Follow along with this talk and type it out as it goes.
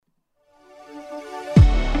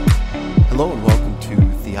Hello and welcome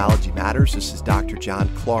to Theology Matters. This is Dr. John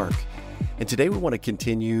Clark. And today we want to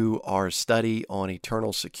continue our study on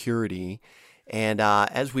eternal security. And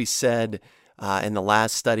as we said in the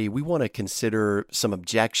last study, we want to consider some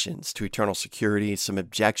objections to eternal security, some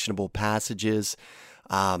objectionable passages.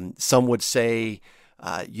 Some would say,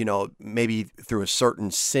 maybe through a certain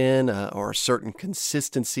sin or a certain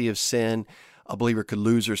consistency of sin, a believer could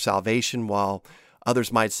lose their salvation, while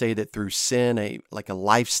others might say that through sin, like a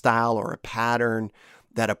lifestyle or a pattern,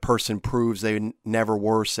 that a person proves they never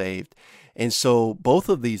were saved. And so both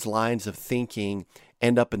of these lines of thinking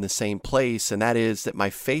end up in the same place, and that is that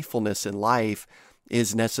my faithfulness in life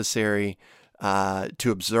is necessary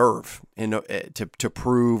to observe and to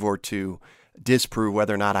prove or to disprove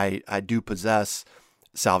whether or not I do possess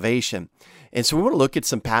salvation. And so we want to look at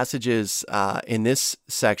some passages in this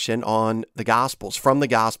section on the Gospels, from the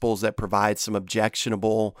Gospels, that provide some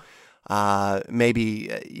objectionable, may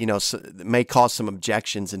cause some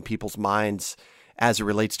objections in people's minds as it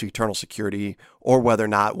relates to eternal security, or whether or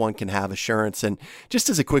not one can have assurance. And just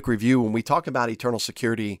as a quick review, when we talk about eternal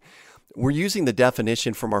security, we're using the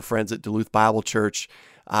definition from our friends at Duluth Bible Church,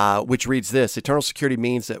 which reads this: eternal security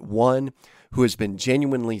means that one who has been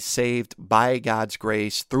genuinely saved by God's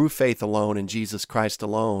grace through faith alone in Jesus Christ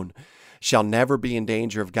alone shall never be in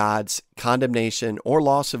danger of God's condemnation or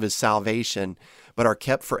loss of his salvation, but are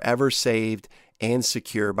kept forever saved and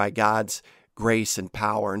secure by God's grace and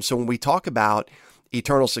power. And so when we talk about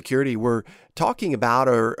eternal security, we're talking about,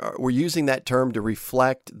 or we're using that term to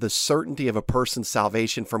reflect the certainty of a person's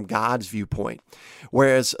salvation from God's viewpoint,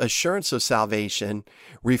 whereas assurance of salvation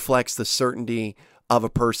reflects the certainty of a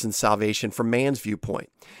person's salvation from man's viewpoint.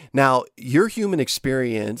 Now, your human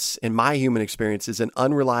experience and my human experience is an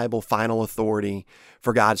unreliable final authority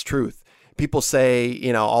for God's truth. People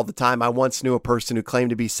say, all the time, I once knew a person who claimed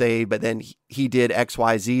to be saved, but then he did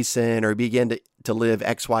XYZ sin, or began to live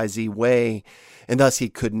XYZ way, and thus he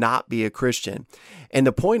could not be a Christian. And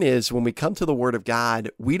the point is, when we come to the Word of God,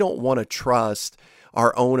 we don't want to trust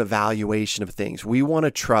our own evaluation of things. We want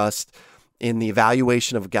to trust in the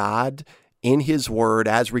evaluation of God in His Word,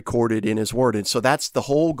 as recorded in His Word. And so that's the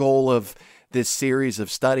whole goal of this series of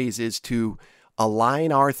studies, is to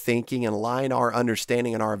align our thinking and align our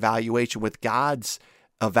understanding and our evaluation with God's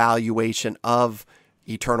evaluation of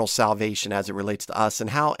eternal salvation as it relates to us, and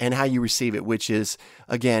how you receive it, which is,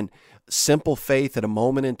 again, simple faith at a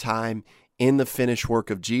moment in time in the finished work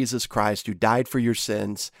of Jesus Christ, who died for your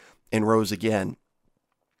sins and rose again.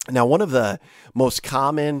 Now, one of the most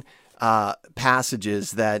common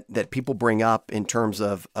passages that people bring up in terms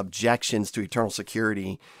of objections to eternal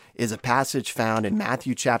security is a passage found in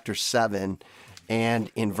Matthew chapter 7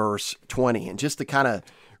 and in verse 20. And just to kind of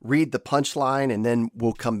read the punchline, and then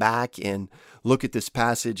we'll come back and look at this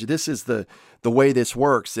passage. This is the way this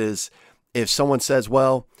works: is if someone says,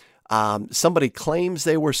 well, somebody claims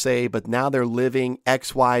they were saved, but now they're living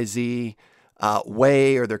XYZ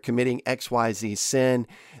way, or they're committing XYZ sin,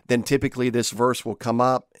 then typically this verse will come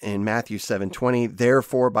up in Matthew 7:20,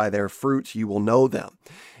 therefore by their fruits you will know them.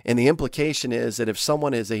 And the implication is that if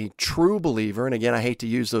someone is a true believer, and again, I hate to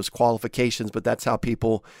use those qualifications, but that's how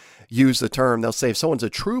people use the term. They'll say if someone's a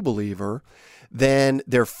true believer, then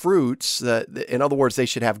their fruits, in other words, they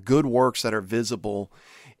should have good works that are visible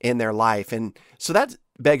in their life. And so that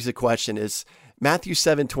begs the question, is Matthew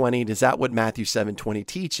 7:20, is that what Matthew 7:20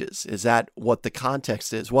 teaches? Is that what the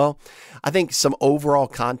context is? Well, I think some overall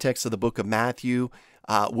context of the book of Matthew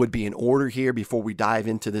would be in order here before we dive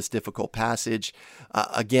into this difficult passage.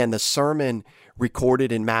 Again, the sermon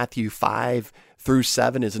recorded in Matthew 5 through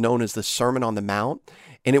 7 is known as the Sermon on the Mount,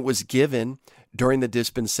 and it was given during the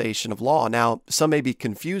dispensation of law. Now, some may be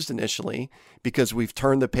confused initially because we've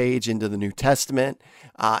turned the page into the New Testament,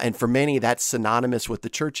 and for many that's synonymous with the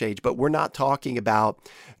church age, but we're not talking about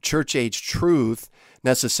church age truth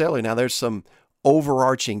necessarily. Now, there's some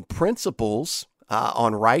overarching principles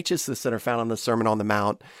on righteousness that are found in the Sermon on the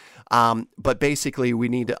Mount, but basically we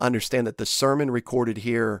need to understand that the sermon recorded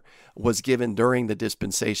here was given during the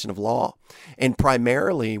dispensation of law. And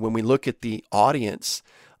primarily, when we look at the audience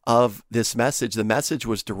of this message, the message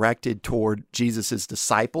was directed toward Jesus's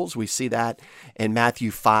disciples. We see that in Matthew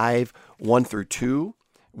 5, 1 through 2,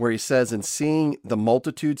 where he says, and seeing the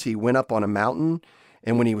multitudes, he went up on a mountain,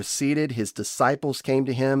 and when he was seated, his disciples came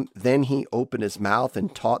to him. Then he opened his mouth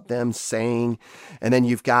and taught them, saying, and then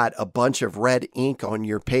you've got a bunch of red ink on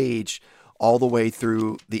your page all the way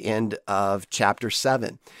through the end of chapter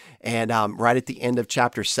 7. And right at the end of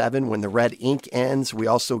chapter 7, when the red ink ends, we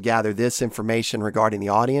also gather this information regarding the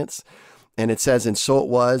audience. And it says, "And so it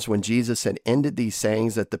was when Jesus had ended these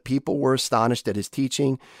sayings that the people were astonished at his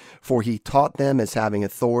teaching, for he taught them as having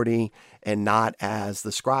authority and not as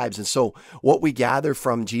the scribes." And so what we gather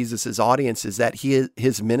from Jesus's audience is that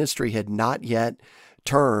his ministry had not yet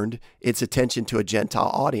turned its attention to a Gentile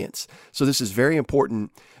audience. So this is very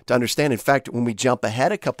important to understand. In fact, when we jump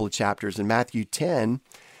ahead a couple of chapters in Matthew 10,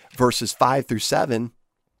 verses 5 through 7,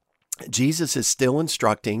 Jesus is still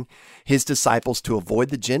instructing his disciples to avoid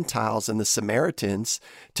the Gentiles and the Samaritans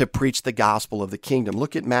to preach the gospel of the kingdom.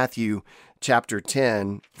 Look at Matthew chapter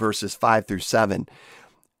 10, verses 5 through 7.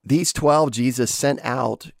 "These 12 Jesus sent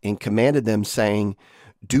out and commanded them, saying,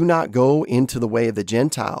 'Do not go into the way of the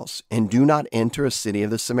Gentiles, and do not enter a city of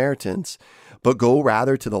the Samaritans, but go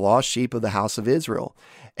rather to the lost sheep of the house of Israel.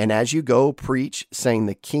 And as you go, preach, saying,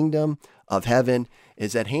 the kingdom of heaven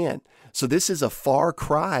is at hand.'" So this is a far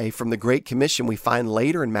cry from the Great Commission we find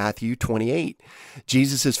later in Matthew 28.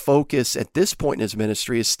 Jesus' focus at this point in his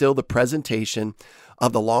ministry is still the presentation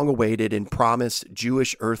of the long-awaited and promised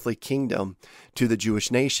Jewish earthly kingdom to the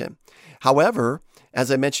Jewish nation. However,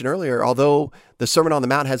 as I mentioned earlier, although the Sermon on the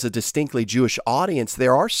Mount has a distinctly Jewish audience,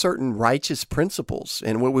 there are certain righteous principles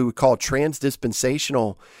and what we would call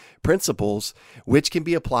transdispensational principles, which can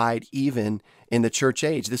be applied even in the church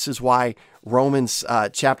age. This is why Romans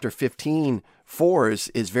chapter 15, 4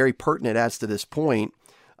 is very pertinent as to this point,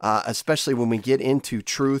 especially when we get into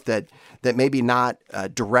truth that maybe not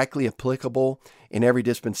directly applicable in every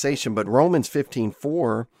dispensation. But Romans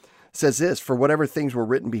 15:4 says this, "For whatever things were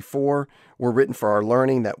written before were written for our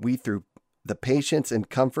learning, that we through the patience and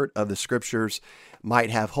comfort of the scriptures might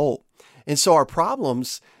have hope." And so our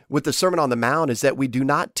problems with the Sermon on the Mount is that we do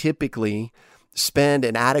not typically spend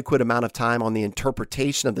an adequate amount of time on the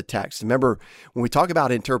interpretation of the text. Remember, when we talk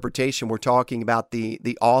about interpretation, we're talking about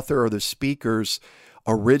the author or the speaker's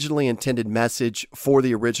originally intended message for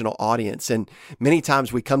the original audience. And many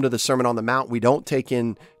times we come to the Sermon on the Mount, we don't take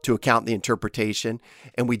into account the interpretation,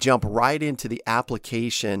 and we jump right into the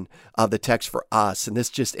application of the text for us. And this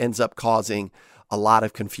just ends up causing a lot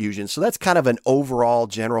of confusion. So that's kind of an overall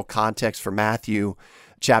general context for Matthew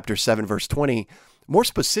chapter 7, verse 20. More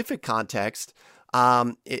specific context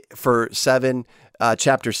for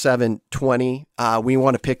chapter 7, 20, we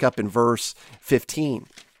want to pick up in verse 15.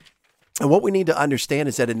 And what we need to understand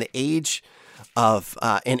is that in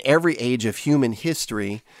every age of human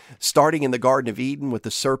history, starting in the Garden of Eden with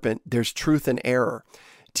the serpent, there's truth and error.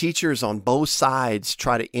 Teachers on both sides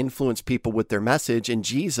try to influence people with their message, and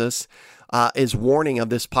Jesus is warning of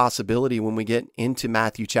this possibility when we get into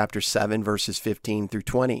Matthew chapter 7, verses 15 through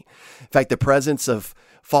 20. In fact, the presence of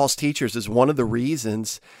false teachers is one of the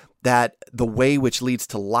reasons that the way which leads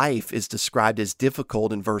to life is described as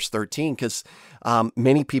difficult in verse 13, because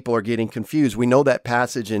many people are getting confused. We know that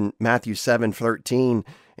passage in Matthew 7, 13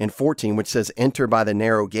 and 14, which says, "Enter by the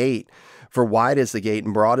narrow gate, for wide is the gate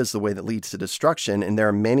and broad is the way that leads to destruction, and there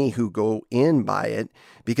are many who go in by it,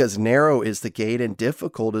 because narrow is the gate and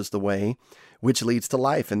difficult is the way which leads to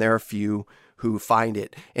life, and there are few who find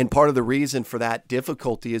it." And part of the reason for that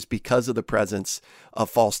difficulty is because of the presence of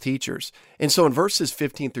false teachers. And so in verses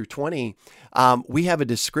 15 through 20, we have a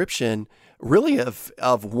description really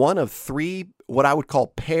of one of three, what I would call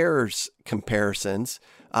pairs comparisons,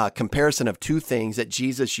 comparison of two things that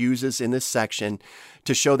Jesus uses in this section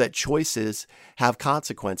to show that choices have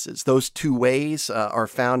consequences. Those two ways are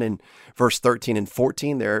found in verse 13 and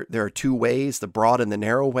 14. There are two ways, the broad and the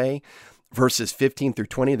narrow way. Verses 15 through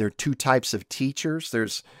 20, there are two types of teachers.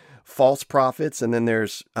 There's false prophets, and then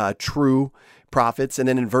there's true prophets. And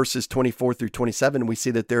then in verses 24 through 27, we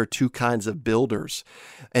see that there are two kinds of builders.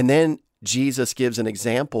 And then Jesus gives an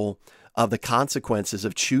example of the consequences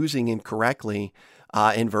of choosing incorrectly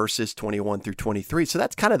in verses 21 through 23. So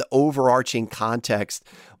that's kind of the overarching context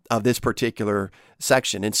of this particular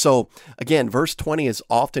section. And so, again, verse 20 is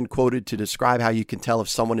often quoted to describe how you can tell if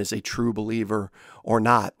someone is a true believer or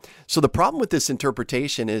not. So the problem with this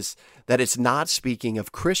interpretation is that it's not speaking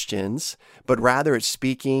of Christians, but rather it's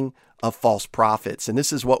speaking of false prophets. And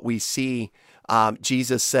this is what we see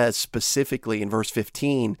Jesus says specifically in verse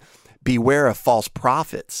 15, "Beware of false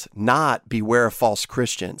prophets," not beware of false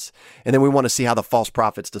Christians. And then we want to see how the false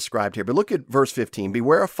prophets described here. But look at verse 15.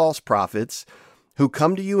 "Beware of false prophets who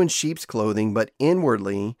come to you in sheep's clothing, but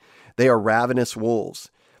inwardly they are ravenous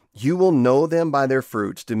wolves. You will know them by their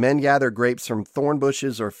fruits. Do men gather grapes from thorn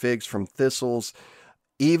bushes or figs from thistles?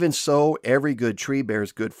 Even so, every good tree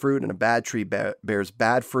bears good fruit, and a bad tree bears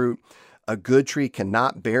bad fruit. A good tree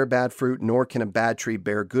cannot bear bad fruit, nor can a bad tree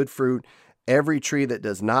bear good fruit. Every tree that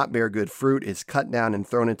does not bear good fruit is cut down and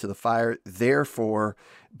thrown into the fire. Therefore,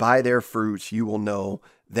 by their fruits you will know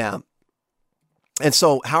them." And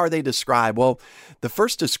so how are they described? Well, the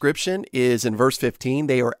first description is in verse 15.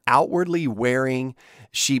 They are outwardly wearing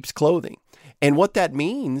sheep's clothing. And what that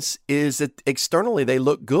means is that externally they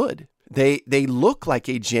look good. They look like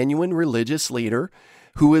a genuine religious leader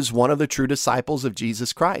who is one of the true disciples of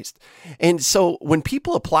Jesus Christ. And so when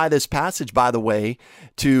people apply this passage, by the way,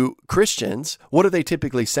 to Christians, what are they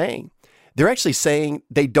typically saying? They're actually saying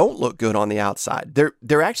they don't look good on the outside.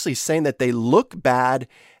 They're actually saying that they look bad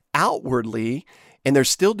outwardly, and they're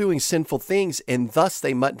still doing sinful things, and thus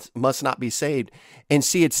they must not be saved. And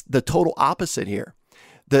see, it's the total opposite here.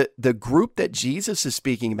 The group that Jesus is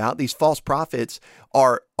speaking about, these false prophets,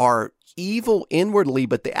 are evil inwardly,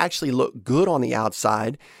 but they actually look good on the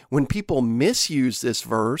outside. When people misuse this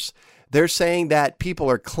verse, they're saying that people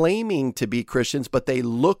are claiming to be Christians, but they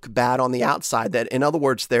look bad on the outside. That, in other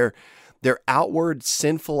words, their outward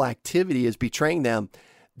sinful activity is betraying them.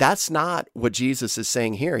 That's not what Jesus is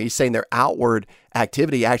saying here. He's saying their outward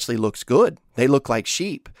activity actually looks good. They look like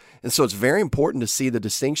sheep. And so it's very important to see the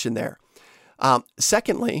distinction there.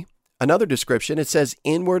 Secondly, another description, it says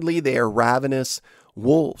inwardly they are ravenous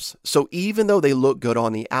wolves. So even though they look good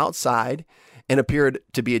on the outside and appear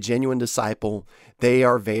to be a genuine disciple, they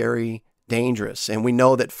are very dangerous. And we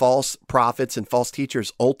know that false prophets and false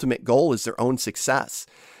teachers' ultimate goal is their own success.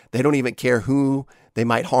 They don't even care who they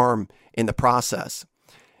might harm in the process.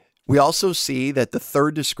 We also see that the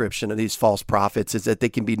third description of these false prophets is that they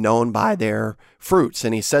can be known by their fruits.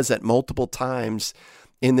 And he says that multiple times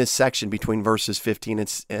in this section between verses 15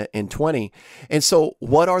 and 20. And so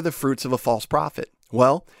what are the fruits of a false prophet?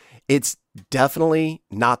 Well, it's definitely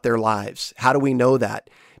not their lives. How do we know that?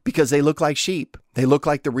 Because they look like sheep. They look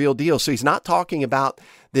like the real deal. So he's not talking about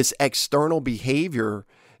this external behavior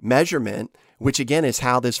measurement, which again is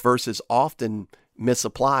how this verse is often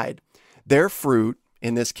misapplied. Their fruit,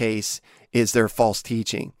 in this case, is their false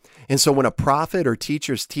teaching. And so when a prophet or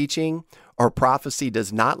teacher's teaching or prophecy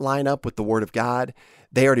does not line up with the word of God,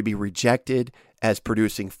 they are to be rejected as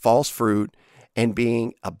producing false fruit and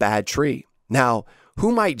being a bad tree. Now,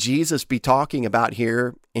 who might Jesus be talking about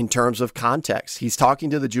here in terms of context? He's talking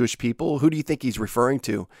to the Jewish people. Who do you think he's referring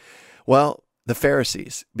to? Well, the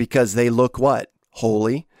Pharisees, because they look what?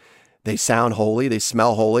 Holy. They sound holy. They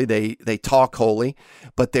smell holy. They talk holy,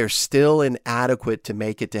 but they're still inadequate to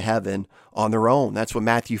make it to heaven on their own. That's what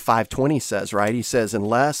Matthew 5:20 says, right? He says,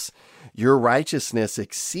 unless your righteousness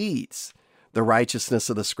exceeds the righteousness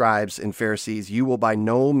of the scribes and Pharisees, you will by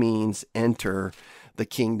no means enter the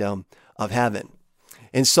kingdom of heaven.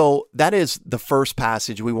 And so that is the first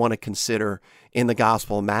passage we want to consider in the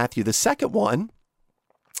Gospel of Matthew. The second one,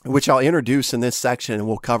 which I'll introduce in this section and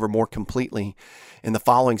we'll cover more completely in the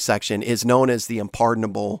following section, is known as the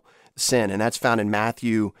unpardonable sin. And that's found in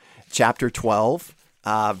Matthew chapter 12,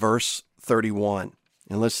 verse 31.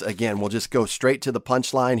 And we'll just go straight to the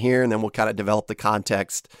punchline here, and then we'll kind of develop the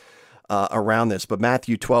context around this. But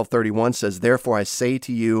Matthew 12:31 says, therefore I say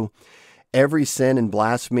to you, every sin and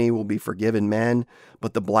blasphemy will be forgiven men,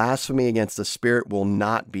 but the blasphemy against the Spirit will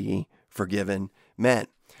not be forgiven men.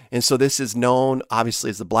 And so this is known, obviously,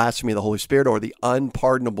 as the blasphemy of the Holy Spirit, or the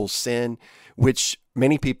unpardonable sin, which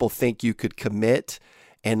many people think you could commit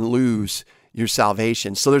and lose your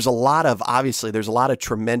salvation. So there's a lot of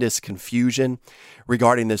tremendous confusion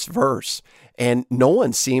regarding this verse. And no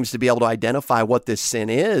one seems to be able to identify what this sin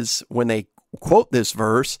is when they quote this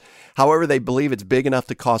verse. However, they believe it's big enough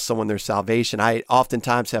to cost someone their salvation. I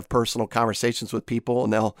oftentimes have personal conversations with people,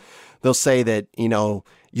 and they'll say that,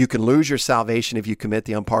 you can lose your salvation if you commit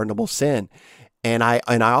the unpardonable sin. And I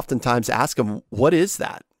oftentimes ask them, what is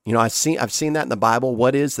that? I've seen that in the Bible.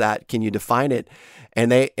 What is that? Can you define it?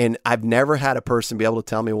 And I've never had a person be able to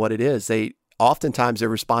tell me what it is. Oftentimes their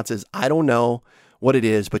response is, I don't know what it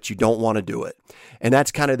is, but you don't want to do it. And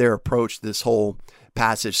that's kind of their approach to this whole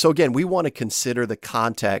passage. So again, we want to consider the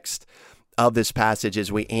context of this passage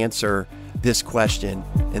as we answer this question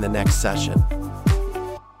in the next session.